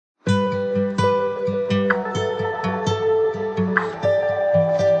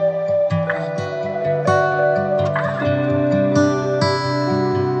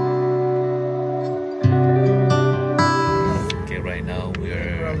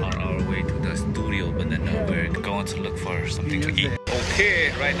want to look for something to eat.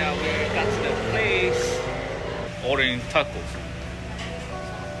 Okay, right now we're got to the place ordering tacos.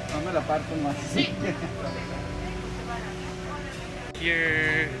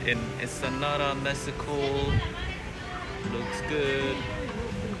 Here in Ensenada, Mexico. Looks good.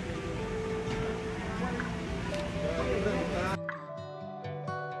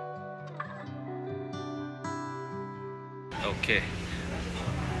 Okay.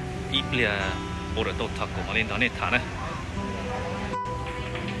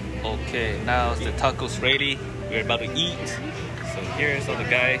 Okay, now the tacos ready. We're about to eat. So here's all the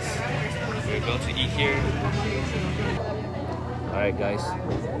guys. We're going to eat here. Alright guys,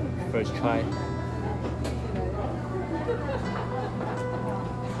 first try.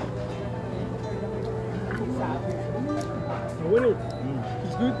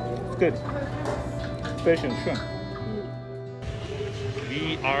 It's good? It's good. Fish and shrimp.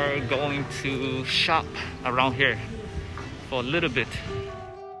 We are going to shop around here for a little bit.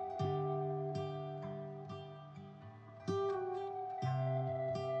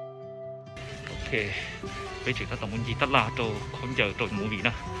 Okay, bây giờ các muốn gì tất là tôi không giờ tôi muốn gì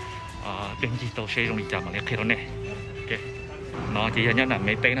nữa. Bên gì tôi sẽ dùng đi chạm mà lấy cái này. Ok, nó chỉ là nhớ là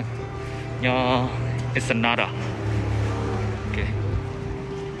mấy tên này, nhớ Ensenada. Okay.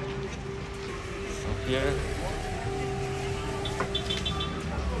 So here.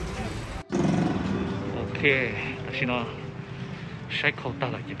 Okay, 다시 나 쉐이크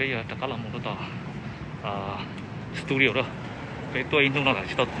따라 집에 다 깔아 먹었다. 스튜디오로. cái tôi in là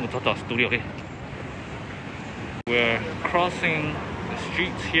chỉ tao studio đi. We're crossing the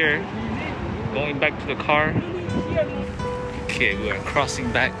streets here, going back to the car. Okay, we're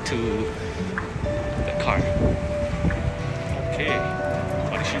crossing back to the car. Okay,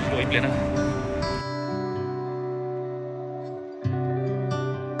 có đi xin lỗi lên nào.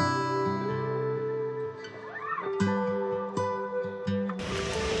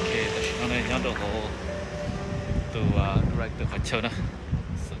 Okay, ta xin nói nhớ đồ hồ từ director khỏi chơi nữa,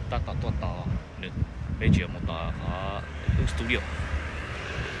 sự ta tạo được bây giờ một ở studio.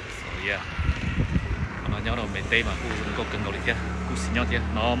 So yeah, nó nhớ đồ mấy tê mà cũng có cần cầu đi chứ, cũng xin nhớ chứ.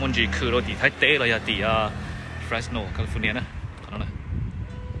 Nó muốn gì cứ rồi thì thấy tê là thì Fresno, California nữa, nó này.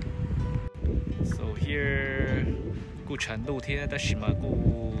 So here, cũng chân đu thế,但是嘛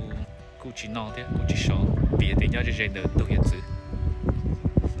cũng chỉ nói thế, cũng chỉ sợ别的人就认得都样子。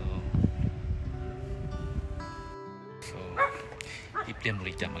Điểm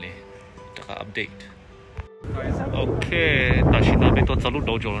lý chạm lại, tất cả update. Okay, ta chỉ nói về tôi ચાલુ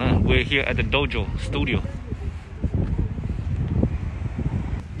dojo nữa. We're here at the dojo studio.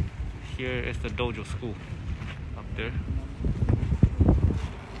 Here is the dojo school up there.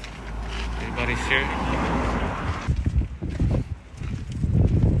 Everybody's here.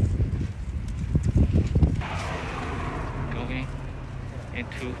 Going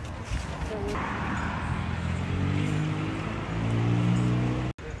into.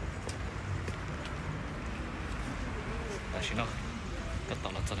 Dashi nó tất cả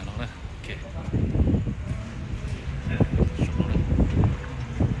là chân này nó này. Ok.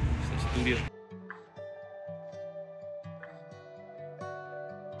 Studio.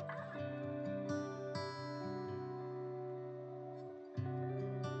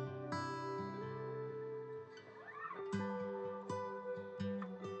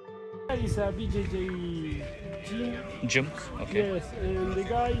 It's a BJJ gym. Gym. Okay. Yes, and the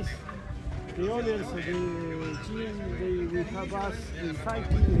guys, the owners of the gym, they will have us in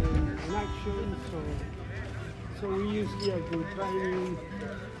fighting and action. So we use here to train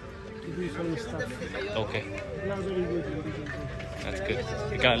to do some stuff. Okay. We are very good in BJJ. That's good.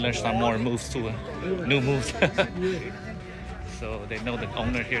 You gotta learn some more moves too. Yeah. New moves. Yeah. So they know the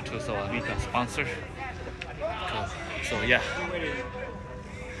owner here too, so we can sponsor. Cool. So yeah.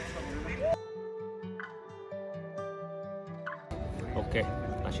 Okay,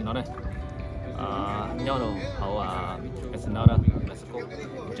 dashi nó đây. Nhau đâu, hậu Ensenada, Mexico.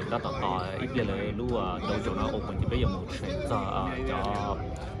 Chúng ta tỏ ít giờ là lu dojo nó open thì bây giờ một chuyện cho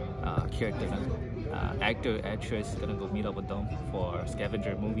character, actor, actress gonna go meet up with them for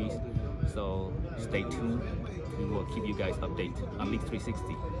scavenger movies. So stay tuned. We will keep you guys updated on League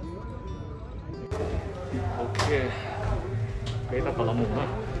 360. Okay, bây giờ tỏ là mù nữa.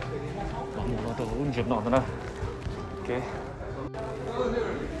 Mù nó tỏ un chụp nọ nữa. Okay.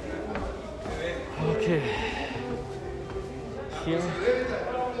 Okay, here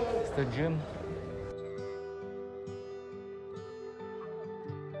is the gym.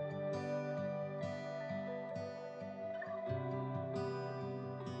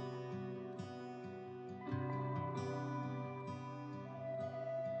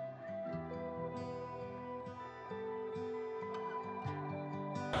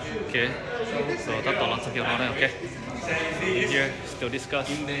 Okay, so that's all lots of your honor, okay? Here, still discuss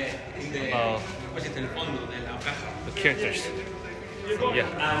about the characters. So,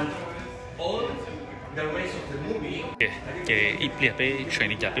 yeah. All the rest of the movie. Okay, ít liệt với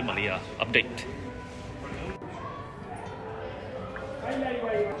training chả biết mà li update.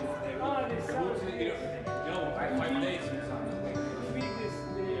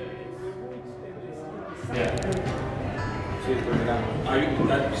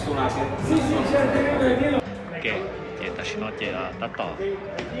 Okay, thì ta sẽ nói chuyện là tắt tỏ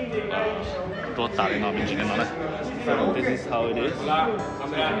tôi tạo lên nó mình chỉ cần nói này. So this is how it is.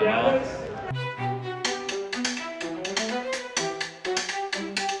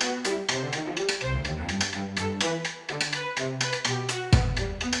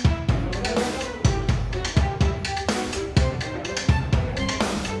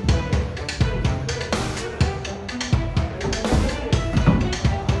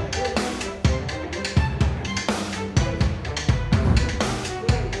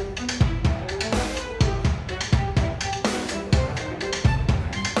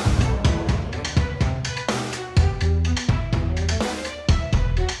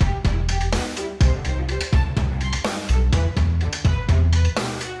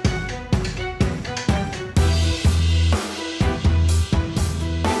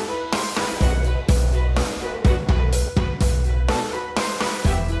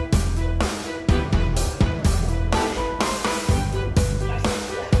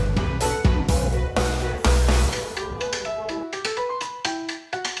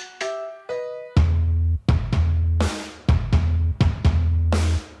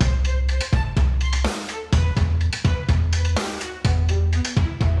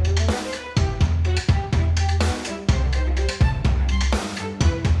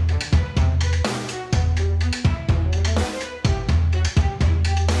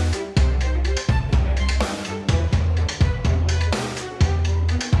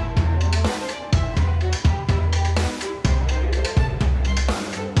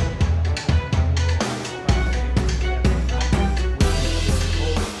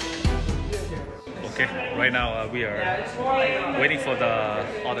 Right now we are waiting for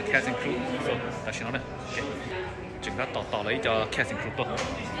all the cast and crew. So ta sẽ nói này. Okay. Chúng ta tỏ lấy cho cast and crew to.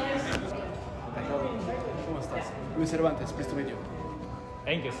 ¿Cómo estás? Luis Cervantes, pleased to meet you.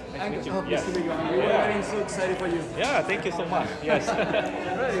 Angus, nice to meet you. Oh, pleased to meet you. We were getting so excited for you. Yeah, thank you so much. Yes.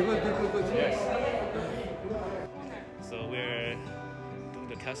 Really good. Yes. So we're doing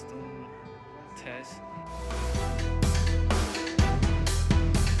the custom test.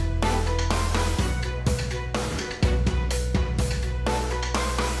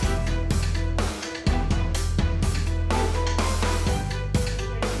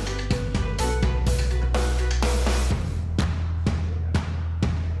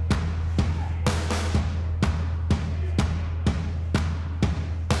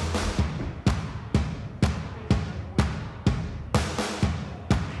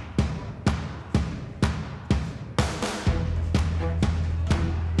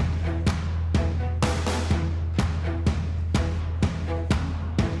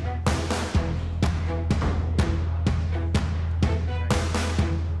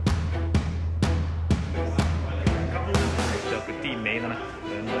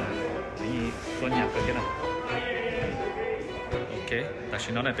 ta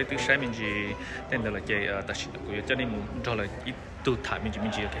chỉ nói là tới từ sáng mình chỉ tên là cái ta chỉ của cho nên muốn cho là ít từ thải mình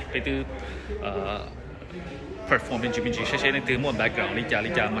chỉ cái từ perform mình chỉ sẽ nên từ một background lý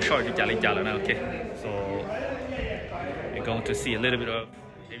trả mà short lý trả là nào okay so we're going to see a little bit of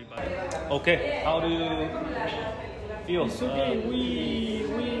everybody. Okay, how do you feel? It's okay.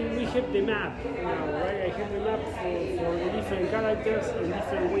 We have the map now, right? I have the map for the different characters and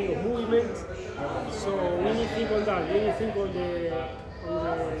different way of movement. So we need to think on that. We need to think on the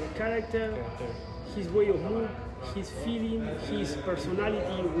character, his way of move, his feeling, his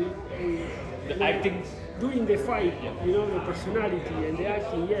personality. The acting. Doing the fight, you know, the personality and the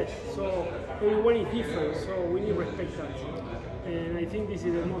acting, yes. So everyone is different, so we need to respect that. And I think this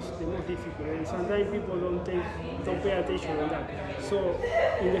is the most difficult. And sometimes people don't pay attention on that. So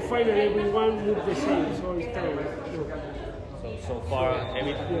in the final, everyone moves the same. So it's terrible. No. So far,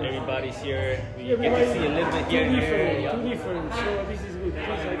 everybody's here. We get to see a little bit here and here. Too different. So this is good.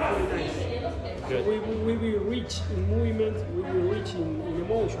 This is really nice. Good. So we will reach in movement. We will reach in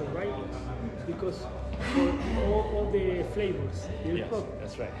emotion, right? Because for all the flavors. You know? Yes,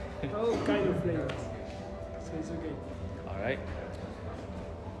 that's right. All kind of flavors. So it's okay. All right.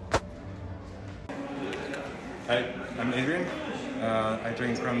 Hi, I'm Adrian. I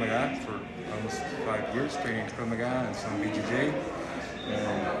trained Krav Maga for almost 5 years, training Krav Maga and some BJJ.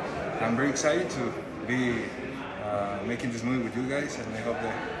 I'm very excited to be making this movie with you guys, and I hope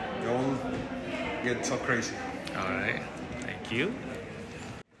that you all get so crazy. Alright, thank you.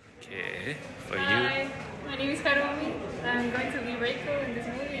 Okay, for you. Hi, my name is Harumi. I'm going to be Reiko in this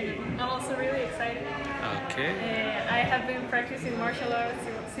movie, and I'm also really excited. Okay. I have been practicing martial arts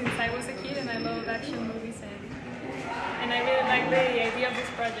since I was a kid, and I love action movies, and I really like the idea of this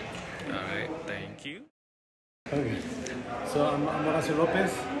project. Alright, thank you. Okay. So I'm Horacio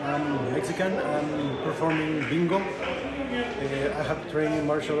Lopez. I'm Mexican. I'm performing bingo. I have trained in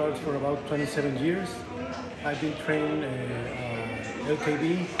martial arts for about 27 years. I've been trained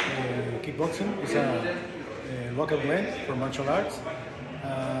LKB, kickboxing. It's a local blend for martial arts.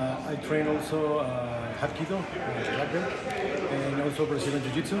 I train also Hapkido, black belt, and also Brazilian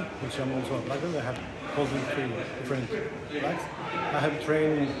Jiu-Jitsu, which I'm also a black belt. I have holding 3 different blacks. I have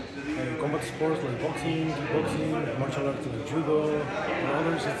trained combat sports like boxing, kickboxing, martial arts like judo, and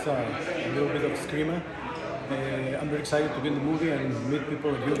others. It's a little bit of screamer. I'm very excited to be in the movie and meet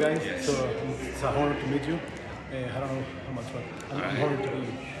people like you guys. Yes. So it's an honor to meet you. I don't know how much, but I'm honored to be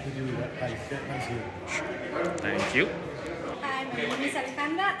with you guys. Nice here. Thank you. Hi, my name is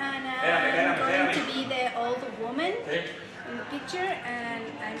Alejandra, and I'm going to be the old woman in the picture, and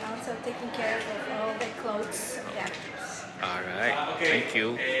I'm also taking care of all the clothes of the actors. Alright, thank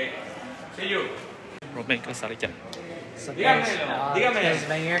you. See you. Robin, ¿qué sale ya? So guys, this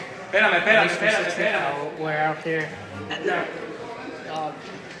man here. We're out here at the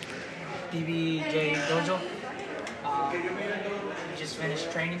BBJ dojo. We just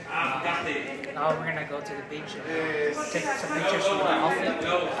finished training. Now we're gonna go to the beach and take some pictures with the outfit. So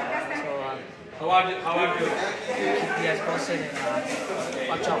How are you? keep you guys posted and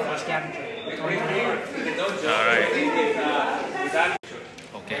watch out for scavenger. Alright.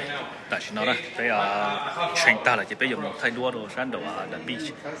 Ok, tại vì nó đó, bây giờ chuyển ta là chỉ bây giờ một thay đua đồ sáng đồ ở the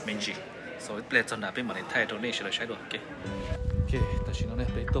beach, mình chỉ, so bây giờ là bây giờ mình thay đồ này sẽ là sai đồ, ok. Ok, tại vì nó này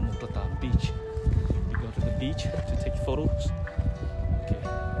bây giờ một cái beach, we go to the beach to take photos. Ok,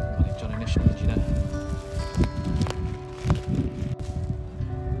 mình cho nên sẽ mình chỉ này.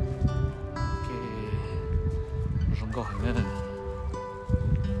 Ok, rong gọi nữa.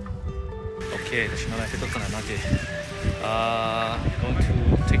 Ok, tại vì nó này bây giờ là nó gì? Going to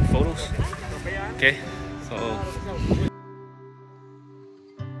take photos. Okay, so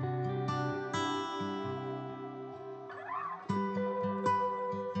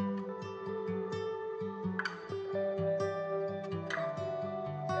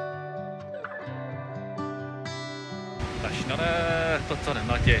nó tốt cho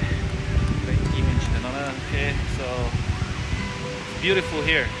nó chơi. The image nó okay, so it's beautiful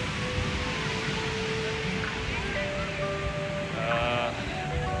here.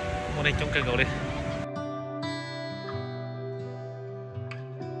 Hôm nay trong cây cầu đi.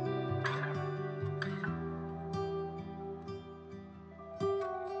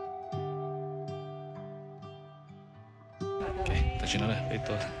 Okay, ta chỉ nói này, bây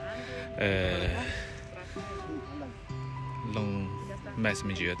giờ long mass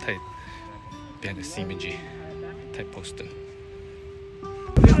mình chỉ thay behind the scene mình chỉ thay poster.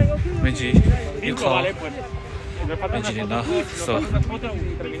 Mình chỉ yêu cầu mình chỉ nó so.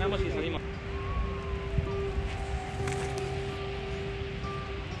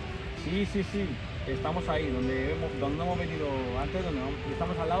 Sí, estamos ahí, donde hemos venido antes,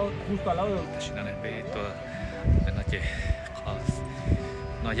 estamos al lado, justo al lado de...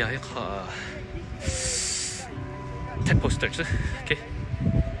 Nó giải take posters, okay?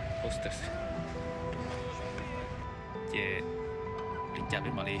 Posters. Yeah, định trả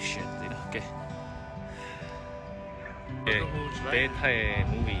bên Malaysia gì đó, okay? Bé thay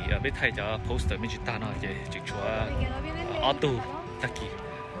movie, bé thay cho poster mình chỉ ta nó vậy, chỉ cho auto taki.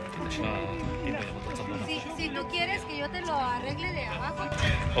 Si tú quieres que yo te lo arregle de abajo.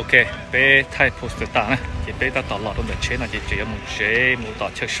 Ok, bé thay poster ta nè, thì bé ta tạo lọt trong trên là chỉ một chế một tạo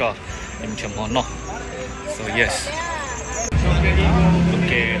chất shot, mình chấm món nó. So yes.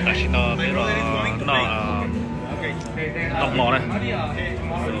 Ok, tại vì nó bé rồi nó món này.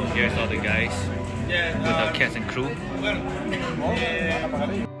 So here's all the guys with the cast and crew.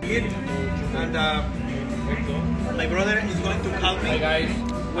 And my brother is going to call me. Hi guys,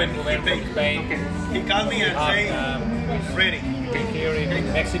 when we went from Spain, He called me and say, ready. here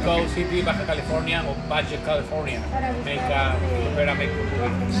in Mexico City, Baja California, or Baja California, prepare a make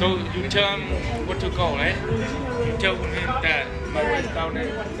movie. So you tell him where to go, right? You tell him that my wife's down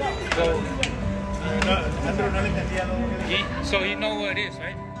there. So so he know where it is,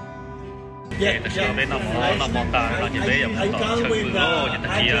 right? thì ta sửa bên nó mò ta nó chỉ bây giờ một tờ chơi bự lô như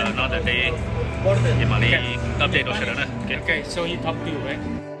ta kia nó để nhưng mà đi update đồ sửa đó này. Okay, so he talked to you,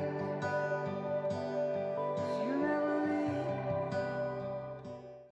 right?